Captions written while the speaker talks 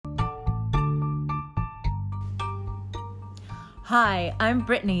Hi, I'm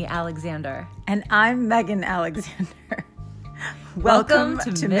Brittany Alexander. And I'm Megan Alexander. Welcome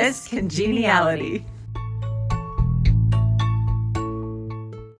to Miss Congeniality.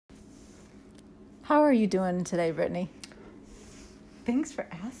 How are you doing today, Brittany? Thanks for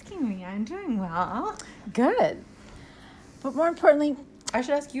asking me. I'm doing well. Good. But more importantly, I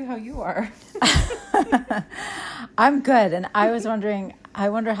should ask you how you are. I'm good. And I was wondering, I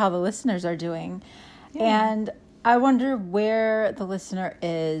wonder how the listeners are doing. Yeah. And I wonder where the listener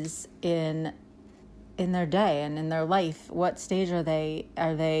is in their day and in their life. What stage are they?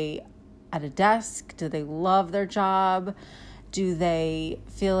 Are they at a desk? Do they love their job? Do they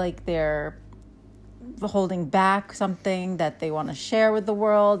feel like they're holding back something that they want to share with the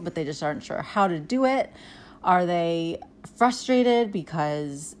world, but they just aren't sure how to do it? Are they frustrated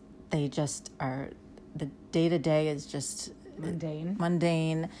because they just are, the day-to-day is just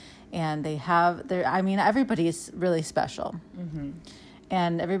mundane, and they have their, everybody is really special. Mm-hmm.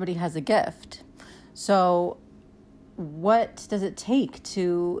 And everybody has a gift. So what does it take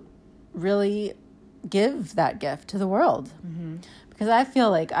to really give that gift to the world? Mm-hmm. Because I feel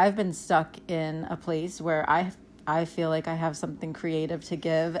like I've been stuck in a place where I feel like I have something creative to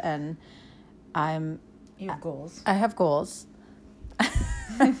give, and You have goals. I have goals.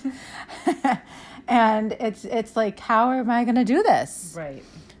 And it's like, how am I going to do this? Right.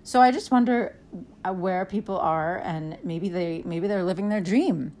 So I just wonder where people are, and maybe they're living their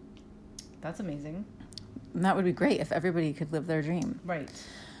dream. That's amazing. And that would be great if everybody could live their dream. Right.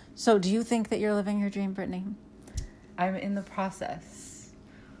 So do you think that you're living your dream, Brittany? I'm in the process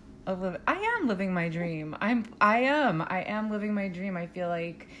of living. I am living my dream. I am living my dream. I feel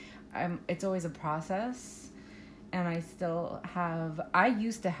like it's always a process, and I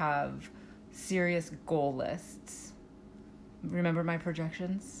used to have serious goal lists. Remember my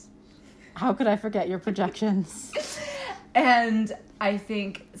projections? How could I forget your projections? And I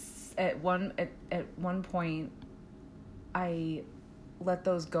think at one point I let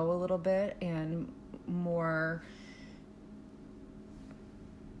those go a little bit, and more.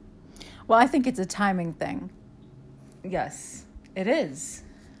 Well, I think it's a timing thing. Yes, it is.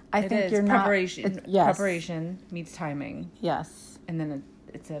 I think you're preparation. Not. Yes. Preparation meets timing. Yes. And then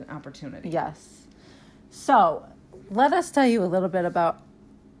it's an opportunity. Yes. So let us tell you a little bit about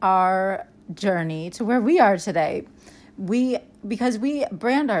our journey to where we are today. Because we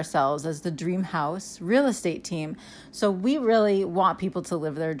brand ourselves as the Dream House real estate team. So we really want people to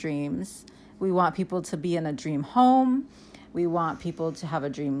live their dreams. We want people to be in a dream home. We want people to have a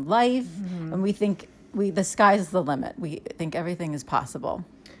dream life. Mm-hmm. And we think the sky's the limit. We think everything is possible.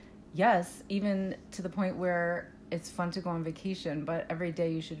 Yes, even to the point where it's fun to go on vacation, but every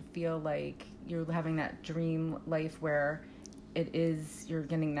day you should feel like you're having that dream life where you're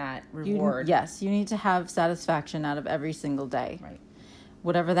getting that reward. You need to have satisfaction out of every single day. Right.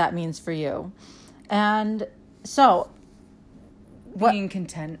 Whatever that means for you. And so being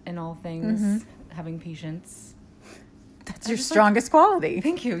content in all things, mm-hmm. having patience. That's your strongest quality.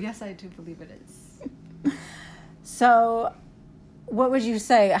 Thank you. Yes, I do believe it is. So what would you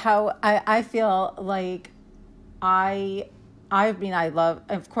say? How I feel like I love,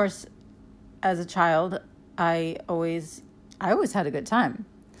 of course, as a child, I always had a good time.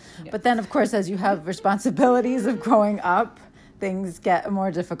 Yes. But then, of course, as you have responsibilities of growing up, things get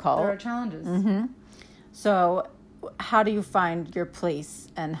more difficult. There are challenges. Mm-hmm. So how do you find your place,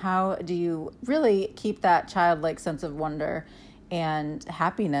 and how do you really keep that childlike sense of wonder and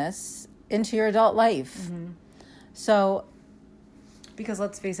happiness into your adult life? Mm-hmm. So, because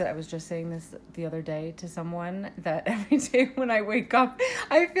let's face it, I was just saying this the other day to someone, that every day when I wake up,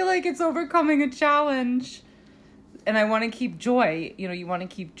 I feel like it's overcoming a challenge. And I want to keep joy. You want to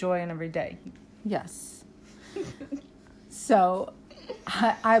keep joy in every day. Yes. So,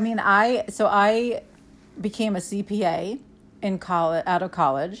 I became a CPA in college, out of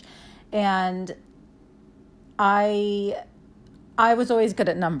college, and I was always good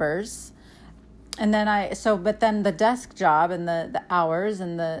at numbers. And then but then the desk job and the hours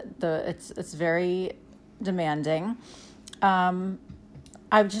and it's very demanding.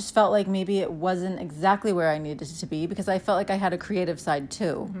 I just felt like maybe it wasn't exactly where I needed to be, because I felt like I had a creative side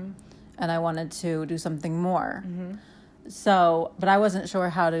too, mm-hmm. and I wanted to do something more. Mm-hmm. So, but I wasn't sure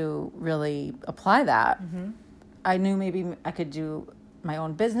how to really apply that. Mm-hmm. I knew maybe I could do my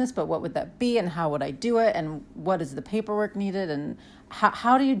own business, but what would that be, and how would I do it, and what is the paperwork needed, and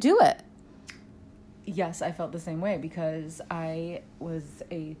how do you do it? Yes, I felt the same way, because I was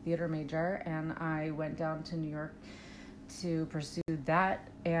a theater major, and I went down to New York to pursue that,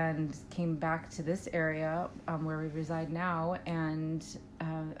 and came back to this area where we reside now, and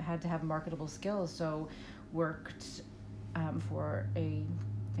had to have marketable skills. So worked for a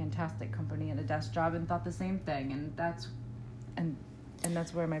fantastic company and a desk job, and thought the same thing. And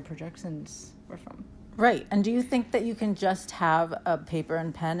that's where my projections were from. Right. And do you think that you can just have a paper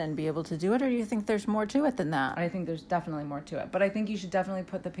and pen and be able to do it, or do you think there's more to it than that? I think there's definitely more to it, but I think you should definitely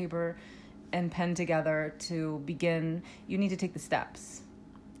put the paper and pen together to begin. You need to take the steps.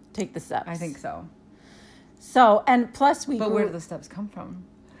 Take the steps. I think so. So, and plus But where do the steps come from?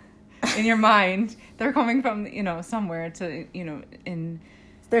 In your mind, they're coming from, somewhere to,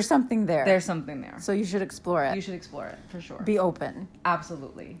 there's something there. There's something there. So you should explore it. You should explore it, for sure. Be open.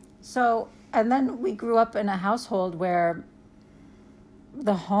 Absolutely. So, and then we grew up in a household where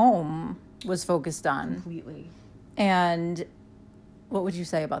the home was focused on. Completely. And what would you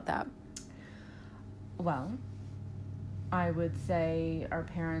say about that? Well, I would say our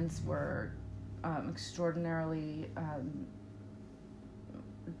parents were extraordinarily...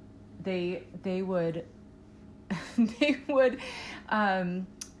 They would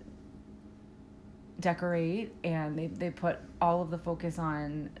decorate, and they put all of the focus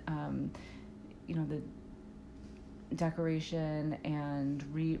on the decoration and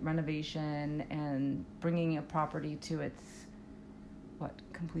renovation and bringing a property to its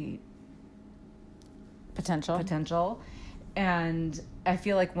complete potential. And I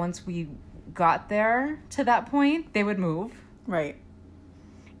feel like once we got there to that point, they would move. Right.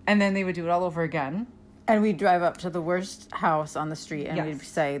 And then they would do it all over again. And we'd drive up to the worst house on the street and Yes. we'd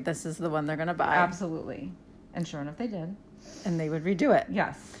say, this is the one they're going to buy. Absolutely. And sure enough, they did. And they would redo it.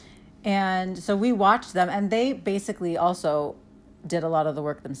 Yes. And so we watched them, and they basically also did a lot of the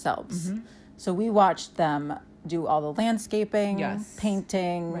work themselves. Mm-hmm. So we watched them do all the landscaping, Yes.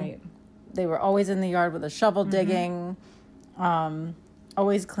 painting. Right. They were always in the yard with a shovel Mm-hmm. digging,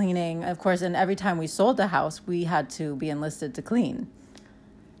 always cleaning. Of course, and every time we sold a house, we had to be enlisted to clean.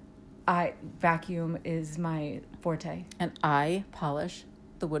 Vacuum is my forte. And I polish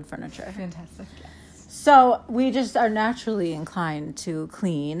the wood furniture. Fantastic. Yes. So we just are naturally inclined to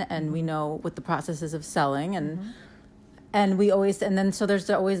clean, and we know what the process is of selling, and we always, and then so there's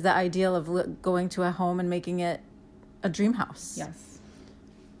always the ideal of going to a home and making it a dream house. Yes.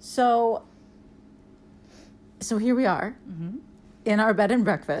 So here we are in our bed and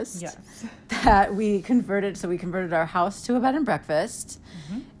breakfast. Yes. That we converted. So we converted our house to a bed and breakfast.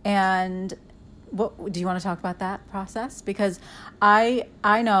 And what do you want to talk about that process? Because I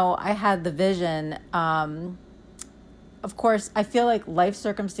know I had the vision. Of course, I feel like life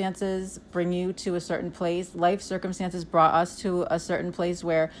circumstances bring you to a certain place. Life circumstances brought us to a certain place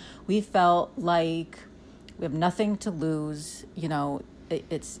where we felt like we have nothing to lose.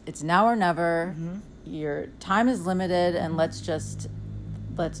 It's now or never. Your time is limited, and let's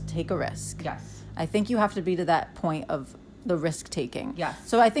take a risk. Yes. I think you have to be to that point of the risk taking. Yes.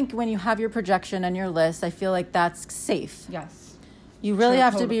 So I think when you have your projection and your list, I feel like that's safe. Yes. You really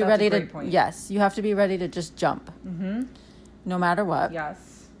have to be that's ready a great to. point. Yes, you have to be ready to just jump. No matter what.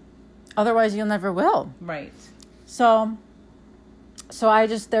 Yes. Otherwise, you'll never will. Right. So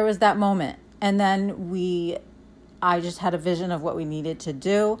there was that moment, and then I just had a vision of what we needed to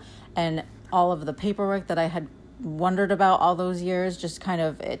do, and all of the paperwork that I had wondered about all those years, just kind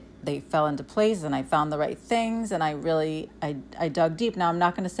of they fell into place, and I found the right things, and I dug deep. Now, I'm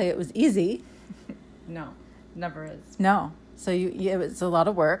not going to say it was easy. No, never is. No. So it was a lot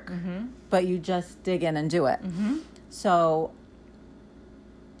of work, but you just dig in and do it. So,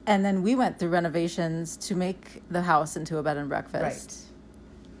 and then we went through renovations to make the house into a bed and breakfast,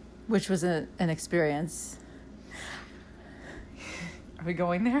 which was an experience. Are we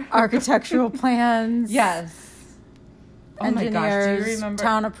going there? Architectural plans. Yes. Oh Engineers, my gosh, do you remember?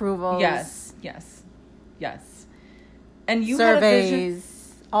 town approvals. Yes. And you surveys, had a vision.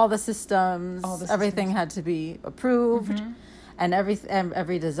 all the systems, everything had to be approved, and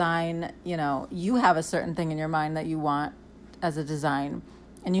every design, you have a certain thing in your mind that you want as a design,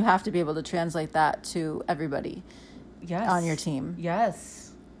 and you have to be able to translate that to everybody on your team.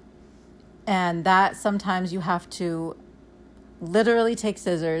 Yes. And that sometimes you have to literally take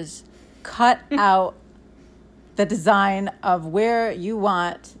scissors, cut out the design of where you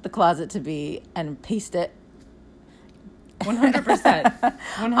want the closet to be, and paste it 100%.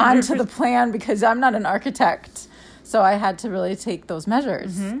 onto the plan, because I'm not an architect. So I had to really take those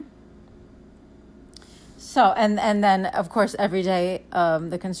measures. So, and then, of course, every day,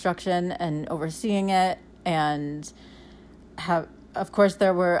 the construction and overseeing it, and of course,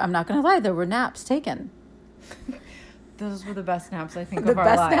 I'm not going to lie, there were naps taken. Those were the best naps, I think, The of our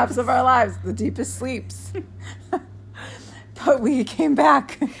lives. best naps of our lives, the deepest sleeps. But we came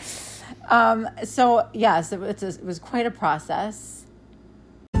back. So, yes, it was quite a process.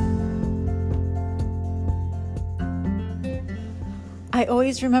 I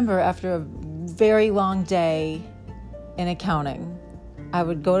always remember after a very long day in accounting, I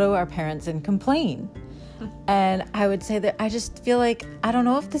would go to our parents and complain. And I would say that I just feel like I don't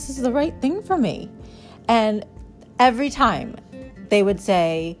know if this is the right thing for me. And every time they would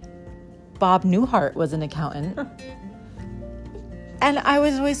say, Bob Newhart was an accountant. And I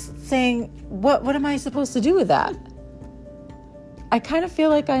was always saying, what am I supposed to do with that? I kind of feel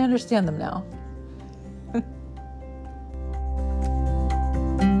like I understand them now.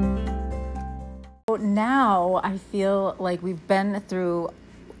 Now I feel like we've been through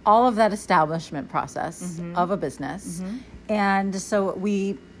all of that establishment process of a business. And so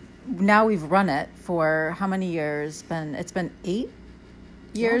we've run it for how many years? It's been 8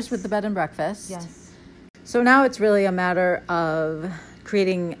 years with the bed and breakfast. Yes. So now it's really a matter of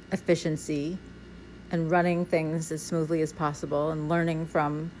creating efficiency and running things as smoothly as possible and learning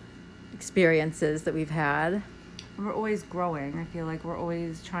from experiences that we've had. We're always growing. I feel like we're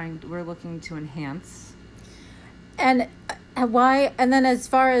always we're looking to enhance. And why? And then as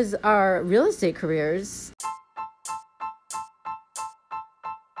far as our real estate careers,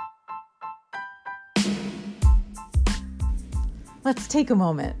 let's take a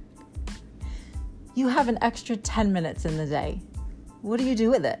moment. You have an extra 10 minutes in the day. What do you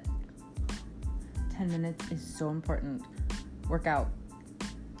do with it? 10 minutes is so important. Work out.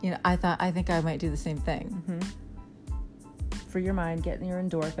 I think I might do the same thing. For your mind, get your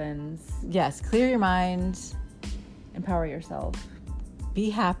endorphins. Yes, clear your mind. Empower yourself. Be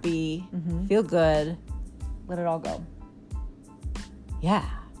happy. Feel good. Let it all go. Yeah.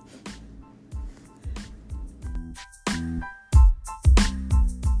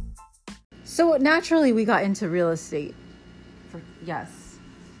 So naturally we got into real estate. Yes.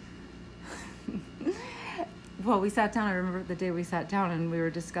 Well, we sat down. I remember the day we sat down and we were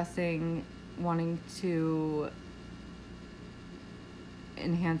discussing wanting to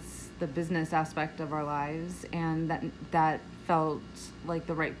enhance the business aspect of our lives, and that felt like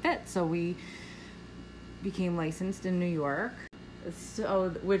the right fit. So we became licensed in New York,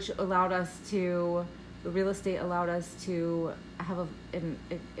 which allowed us to. The real estate allowed us to have an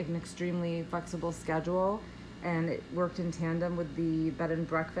extremely flexible schedule, and it worked in tandem with the bed and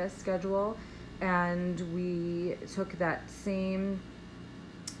breakfast schedule. And we took that same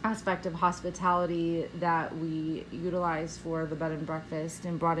aspect of hospitality that we utilized for the bed and breakfast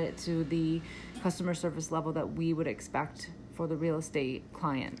and brought it to the customer service level that we would expect for the real estate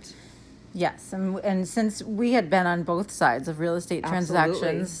client. Yes, and since we had been on both sides of real estate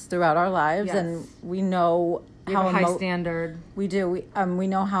transactions throughout our lives, and we know how high standard we do. We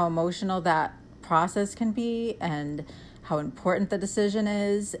know how emotional that process can be, and how important the decision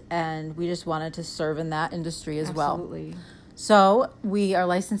is, and we just wanted to serve in that industry as well. Absolutely. So we are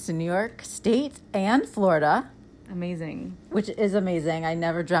licensed in New York State and Florida. Amazing. Which is amazing. I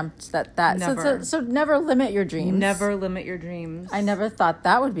never dreamt that. Never. So never limit your dreams. Never limit your dreams. I never thought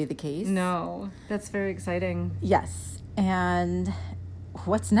that would be the case. No, that's very exciting. Yes. And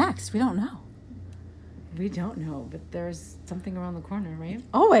what's next? We don't know. We don't know, but there's something around the corner, right?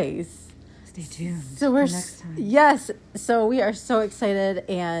 Always. Stay tuned. So we're next time. Yes. So we are so excited,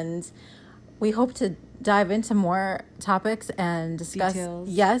 and we hope to dive into more topics and discuss details.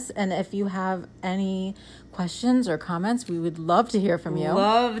 Yes, and if you have any questions or comments, we would love to hear from you.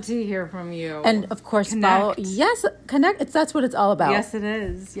 Love to hear from you. And of course, connect. Connect. That's what it's all about. Yes, it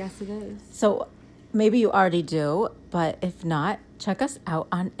is. Yes, it is. So maybe you already do, but if not, check us out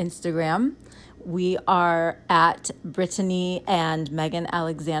on Instagram. We are at Brittany and Megan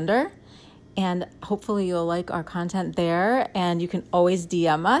Alexander. And hopefully you'll like our content there, and you can always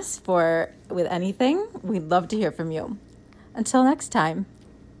DM us with anything. We'd love to hear from you. Until next time.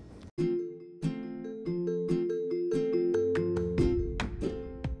 And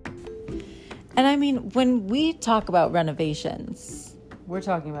I mean, when we talk about renovations, we're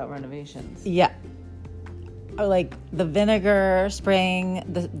talking about renovations. Yeah. Like the vinegar spraying,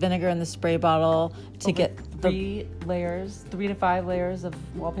 the vinegar in the spray bottle to get 3 to 5 layers of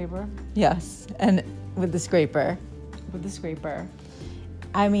wallpaper. Yes, and with the scraper.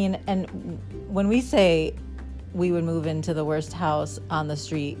 I mean, and when we say we would move into the worst house on the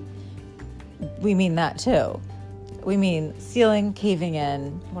street, we mean that too. We mean ceiling caving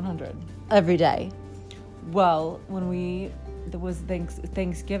in 100 every day. Well, there was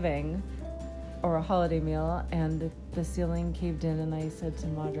Thanksgiving or a holiday meal, and the ceiling caved in, and I said to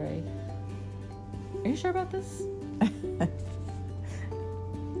Madre, "Are you sure about this?"